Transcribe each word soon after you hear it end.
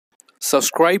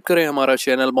Subscribe करें हमारा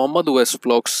channel Mohammad Uwais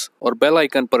vlogs और बेल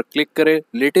आइकन पर क्लिक करें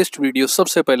लेटेस्ट वीडियो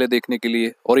सबसे पहले देखने के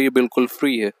लिए, और ये बिल्कुल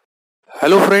फ्री है।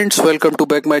 Hello friends, welcome to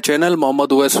back my channel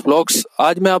Mohammad Uwais vlogs.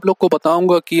 आज मैं आप लोग को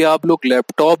बताऊंगा कि आप लोग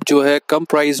लैपटॉप जो है कम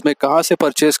प्राइस में कहां से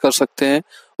परचेज कर सकते हैं।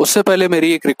 उससे पहले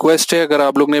मेरी एक रिक्वेस्ट है, अगर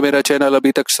आप लोग ने मेरा चैनल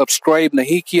अभी तक सब्सक्राइब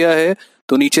नहीं किया है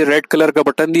तो नीचे रेड कलर का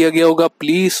बटन दिया गया होगा,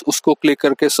 प्लीज उसको क्लिक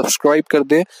करके सब्सक्राइब कर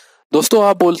दें। दोस्तों,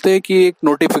 आप बोलते हैं कि एक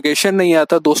नोटिफिकेशन नहीं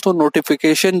आता। दोस्तों,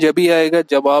 नोटिफिकेशन जब ही आएगा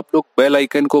जब आप लोग बेल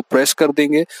आइकन को प्रेस कर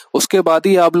देंगे, उसके बाद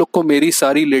ही आप लोग को मेरी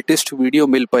सारी लेटेस्ट वीडियो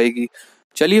मिल पाएगी।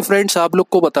 चलिए फ्रेंड्स, आप लोग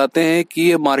को बताते हैं कि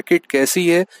ये मार्केट कैसी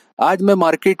है। आज मैं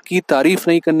मार्केट की तारीफ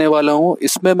नहीं करने वाला हूँ,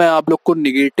 इसमें मैं आप लोग को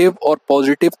निगेटिव और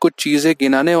पॉजिटिव कुछ चीजें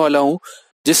गिनाने वाला हूँ,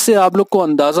 जिससे आप लोग को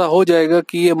अंदाजा हो जाएगा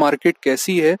कि ये मार्केट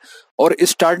कैसी है। और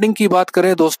स्टार्टिंग की बात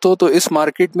करें दोस्तों, तो इस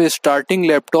मार्केट में स्टार्टिंग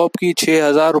लैपटॉप की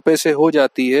 6,000 रुपए से हो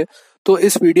जाती है। तो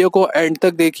इस वीडियो को एंड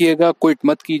तक देखिएगा, क्विट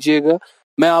मत कीजिएगा।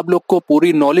 मैं आप लोग को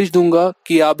पूरी नॉलेज दूंगा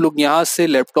कि आप लोग यहाँ से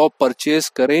लैपटॉप परचेज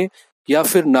करें या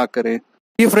फिर ना करें।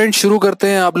 ये फ्रेंड्स, शुरू करते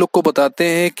हैं। आप लोग को बताते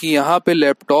हैं कि यहाँ पे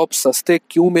लैपटॉप सस्ते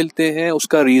क्यों मिलते हैं,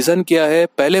 उसका रीजन क्या है।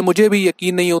 पहले मुझे भी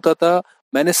यकीन नहीं होता था,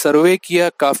 मैंने सर्वे किया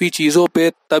काफी चीजों पे,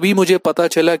 तभी मुझे पता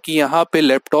चला कि यहाँ पे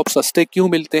लैपटॉप सस्ते क्यों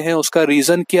मिलते हैं, उसका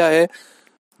रीजन क्या है।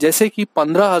 जैसे कि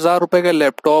 15,000 रुपए का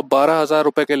लैपटॉप, 12,000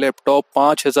 रुपए का लैपटॉप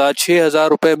 5,000 6,000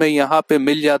 रुपए में यहाँ पे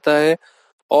मिल जाता है।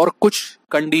 और कुछ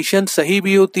कंडीशन सही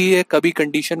भी होती है, कभी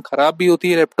कंडीशन खराब भी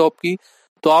होती है लैपटॉप की।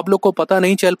 तो आप लोग को पता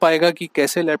नहीं चल पाएगा कि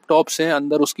कैसे लैपटॉप्स हैं,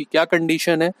 अंदर उसकी क्या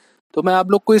कंडीशन है। तो मैं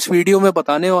आप लोग को इस वीडियो में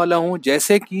बताने वाला हूँ।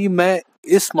 जैसे कि मैं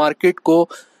इस मार्केट को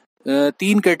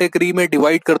 3 कैटेगरी में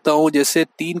डिवाइड करता हूँ। जैसे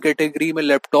 3 कैटेगरी में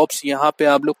लैपटॉप्स यहाँ पे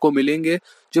आप लोग को मिलेंगे।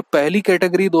 जो पहली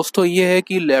कैटेगरी दोस्तों ये है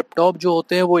कि लैपटॉप जो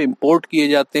होते हैं वो इंपोर्ट किए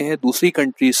जाते हैं दूसरी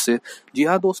कंट्रीज से। जी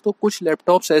हाँ दोस्तों, कुछ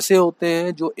लैपटॉप्स ऐसे होते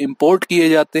हैं जो इंपोर्ट किए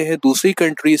जाते हैं दूसरी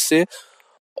कंट्रीज से,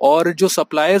 और जो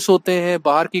सप्लायर्स होते हैं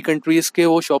बाहर की कंट्रीज के,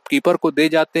 वो शॉपकीपर को दे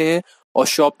जाते हैं और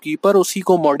शॉपकीपर उसी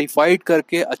को मॉडिफाइड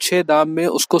करके अच्छे दाम में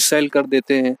उसको सेल कर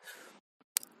देते हैं।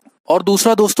 और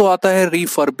दूसरा दोस्तों आता है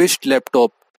रिफर्बिश्ड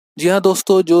लैपटॉप। जी हाँ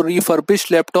दोस्तों, जो रिफर्बिश्ड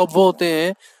लैपटॉप वो होते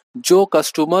हैं जो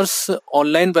कस्टमर्स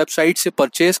ऑनलाइन वेबसाइट से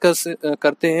परचेज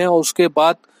करते हैं और उसके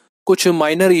बाद कुछ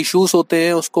माइनर इश्यूज होते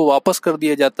हैं, उसको वापस कर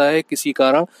दिया जाता है किसी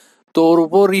कारण। तो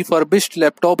वो रिफर्बिश्ड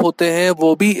लैपटॉप होते हैं,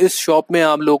 वो भी इस शॉप में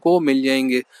आप लोगों को मिल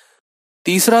जाएंगे।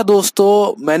 तीसरा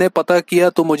दोस्तों, मैंने पता किया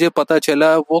तो मुझे पता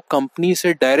चला वो कंपनी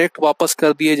से डायरेक्ट वापस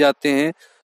कर दिए जाते हैं।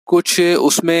 कुछ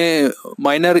उसमें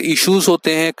माइनर इश्यूज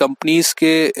होते हैं, कंपनीज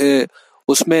के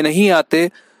उसमें नहीं आते,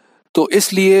 तो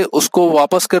इसलिए उसको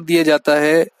वापस कर दिया जाता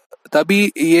है।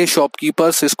 तभी ये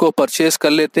शॉपकीपर्स इसको परचेज कर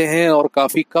लेते हैं और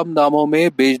काफ़ी कम दामों में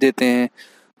बेच देते हैं।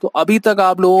 तो अभी तक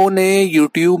आप लोगों ने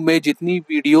YouTube में जितनी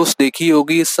वीडियोस देखी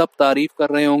होगी, सब तारीफ कर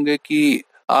रहे होंगे कि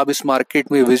आप इस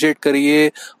मार्केट में विजिट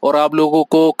करिए और आप लोगों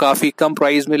को काफ़ी कम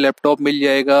प्राइस में लैपटॉप मिल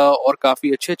जाएगा और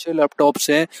काफ़ी अच्छे अच्छे लैपटॉप्स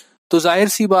हैं। तो जाहिर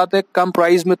सी बात है, कम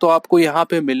प्राइस में तो आपको यहाँ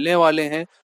पे मिलने वाले हैं।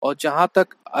 और जहाँ तक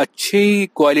अच्छी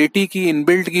क्वालिटी की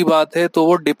इनबिल्ट की बात है, तो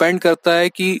वो डिपेंड करता है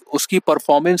कि उसकी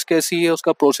परफॉर्मेंस कैसी है,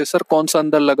 उसका प्रोसेसर कौन सा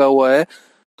अंदर लगा हुआ है,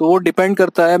 तो वो डिपेंड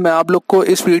करता है। मैं आप लोग को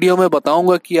इस वीडियो में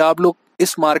बताऊंगा कि आप लोग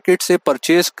इस मार्केट से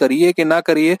परचेज करिए कि ना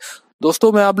करिए।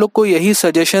 दोस्तों, मैं आप लोग को यही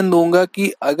सजेशन दूंगा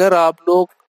कि अगर आप लोग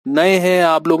नए हैं,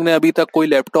 आप लोग ने अभी तक कोई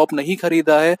लैपटॉप नहीं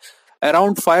खरीदा है,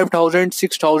 अराउंड 5,000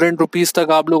 6,000 रुपीज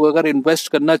तक आप लोग अगर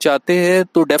इन्वेस्ट करना चाहते हैं,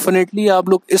 तो डेफिनेटली आप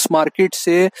लोग इस मार्केट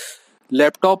से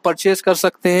लैपटॉप परचेज कर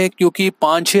सकते हैं। क्योंकि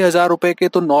 5-6 हज़ार रुपए के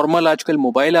तो नॉर्मल आजकल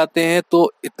मोबाइल आते हैं,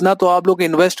 तो इतना तो आप लोग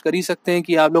इन्वेस्ट कर ही सकते हैं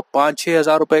कि आप लोग 5-6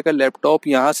 हज़ार रुपए का लैपटॉप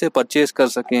यहाँ से परचेज कर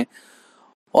सकें।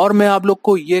 और मैं आप लोग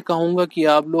को ये कहूँगा कि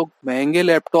आप लोग महंगे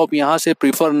लैपटॉप यहाँ से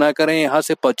प्रीफर ना करें, यहाँ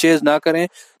से परचेज ना करें।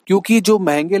 क्योंकि जो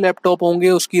महंगे लैपटॉप होंगे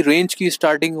उसकी रेंज की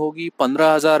स्टार्टिंग होगी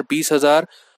 15,000 20,000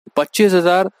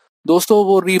 25,000। दोस्तों,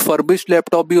 वो रिफर्बिश्ड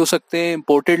लैपटॉप भी हो सकते हैं,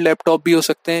 इंपोर्टेड लैपटॉप भी हो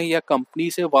सकते हैं, या कंपनी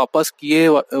से वापस किए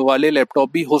वाले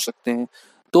लैपटॉप भी हो सकते हैं।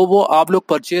 तो वो आप लोग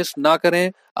परचेज ना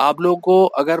करें। आप लोगों को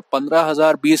अगर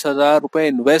 15,000 20,000 रुपए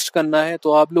इन्वेस्ट करना है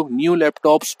तो आप लोग न्यू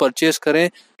लैपटॉप्स परचेज करें,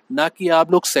 ना कि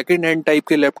आप लोग सेकंड हैंड टाइप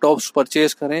के लैपटॉप्स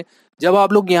परचेज करें। जब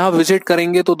आप लोग यहाँ विजिट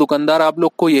करेंगे तो दुकानदार आप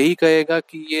लोग को यही कहेगा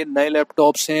कि ये नए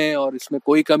लैपटॉप्स हैं और इसमें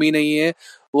कोई कमी नहीं है।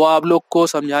 वो आप लोग को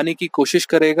समझाने की कोशिश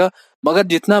करेगा, मगर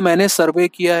जितना मैंने सर्वे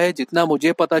किया है, जितना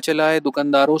मुझे पता चला है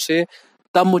दुकानदारों से,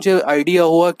 तब मुझे आइडिया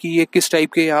हुआ कि ये किस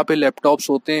टाइप के यहाँ पे लैपटॉप्स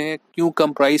होते हैं, क्यों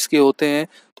कम प्राइस के होते हैं।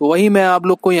 तो वही मैं आप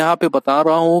लोग को यहाँ पे बता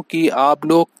रहा हूँ कि आप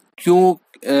लोग क्यों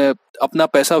अपना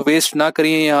पैसा वेस्ट ना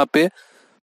करिए यहाँ पे।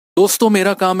 दोस्तों,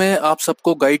 मेरा काम है आप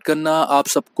सबको गाइड करना, आप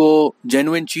सबको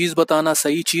जेन्युइन चीज़ बताना,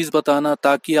 सही चीज़ बताना,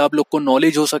 ताकि आप लोग को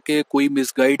नॉलेज हो सके, कोई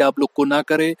मिसगाइड आप लोग को ना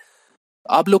करे।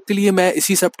 आप लोग के लिए मैं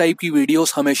इसी सब टाइप की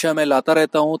वीडियोस हमेशा मैं लाता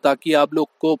रहता हूँ ताकि आप लोग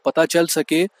को पता चल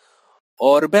सके।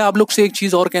 और मैं आप लोग से एक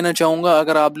चीज़ और कहना चाहूँगा,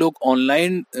 अगर आप लोग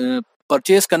ऑनलाइन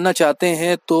परचेज करना चाहते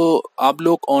हैं तो आप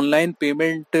लोग ऑनलाइन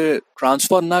पेमेंट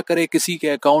ट्रांसफ़र ना करें किसी के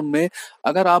अकाउंट में।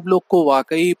 अगर आप लोग को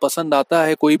वाकई पसंद आता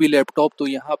है कोई भी लैपटॉप तो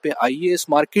यहाँ पे आइए, इस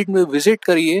मार्केट में विजिट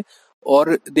करिए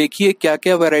और देखिए क्या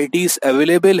क्या वैरायटीज़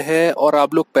अवेलेबल है। और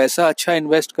आप लोग पैसा अच्छा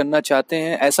इन्वेस्ट करना चाहते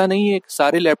हैं, ऐसा नहीं है कि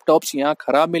सारे लैपटॉप्स यहाँ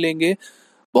ख़राब मिलेंगे।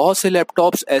 बहुत से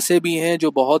लैपटॉप्स ऐसे भी हैं जो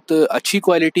बहुत अच्छी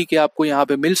क्वालिटी के आपको यहाँ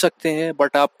पे मिल सकते हैं,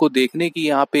 बट आपको देखने की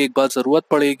यहाँ पे एक बार ज़रूरत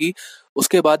पड़ेगी,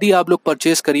 उसके बाद ही आप लोग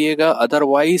परचेस करिएगा,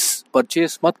 अदरवाइज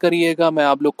परचेस मत करिएगा। मैं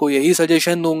आप लोग को यही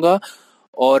सजेशन दूंगा।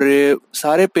 और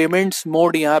सारे पेमेंट्स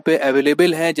मोड यहाँ पे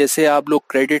अवेलेबल हैं, जैसे आप लोग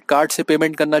क्रेडिट कार्ड से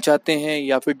पेमेंट करना चाहते हैं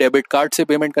या फिर डेबिट कार्ड से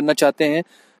पेमेंट करना चाहते हैं,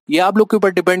 ये आप लोग के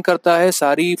ऊपर डिपेंड करता है।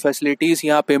 सारी फैसिलिटीज़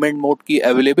यहाँ पेमेंट मोड की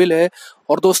अवेलेबल है।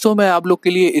 और दोस्तों मैं आप लोग के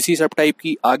लिए इसी सब टाइप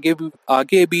की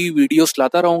आगे भी वीडियोस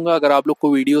लाता रहूँगा। अगर आप लोग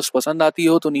को वीडियोस पसंद आती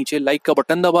हो तो नीचे लाइक का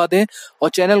बटन दबा दें और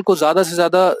चैनल को ज़्यादा से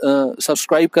ज़्यादा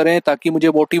सब्सक्राइब करें ताकि मुझे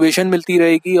मोटिवेशन मिलती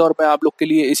रहेगी और मैं आप लोग के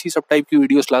लिए इसी सब टाइप की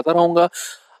वीडियोस लाता रहूँगा।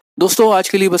 दोस्तों आज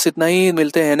के लिए बस इतना ही,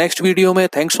 मिलते हैं नेक्स्ट वीडियो में।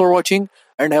 Thanks for watching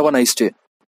and have a nice day.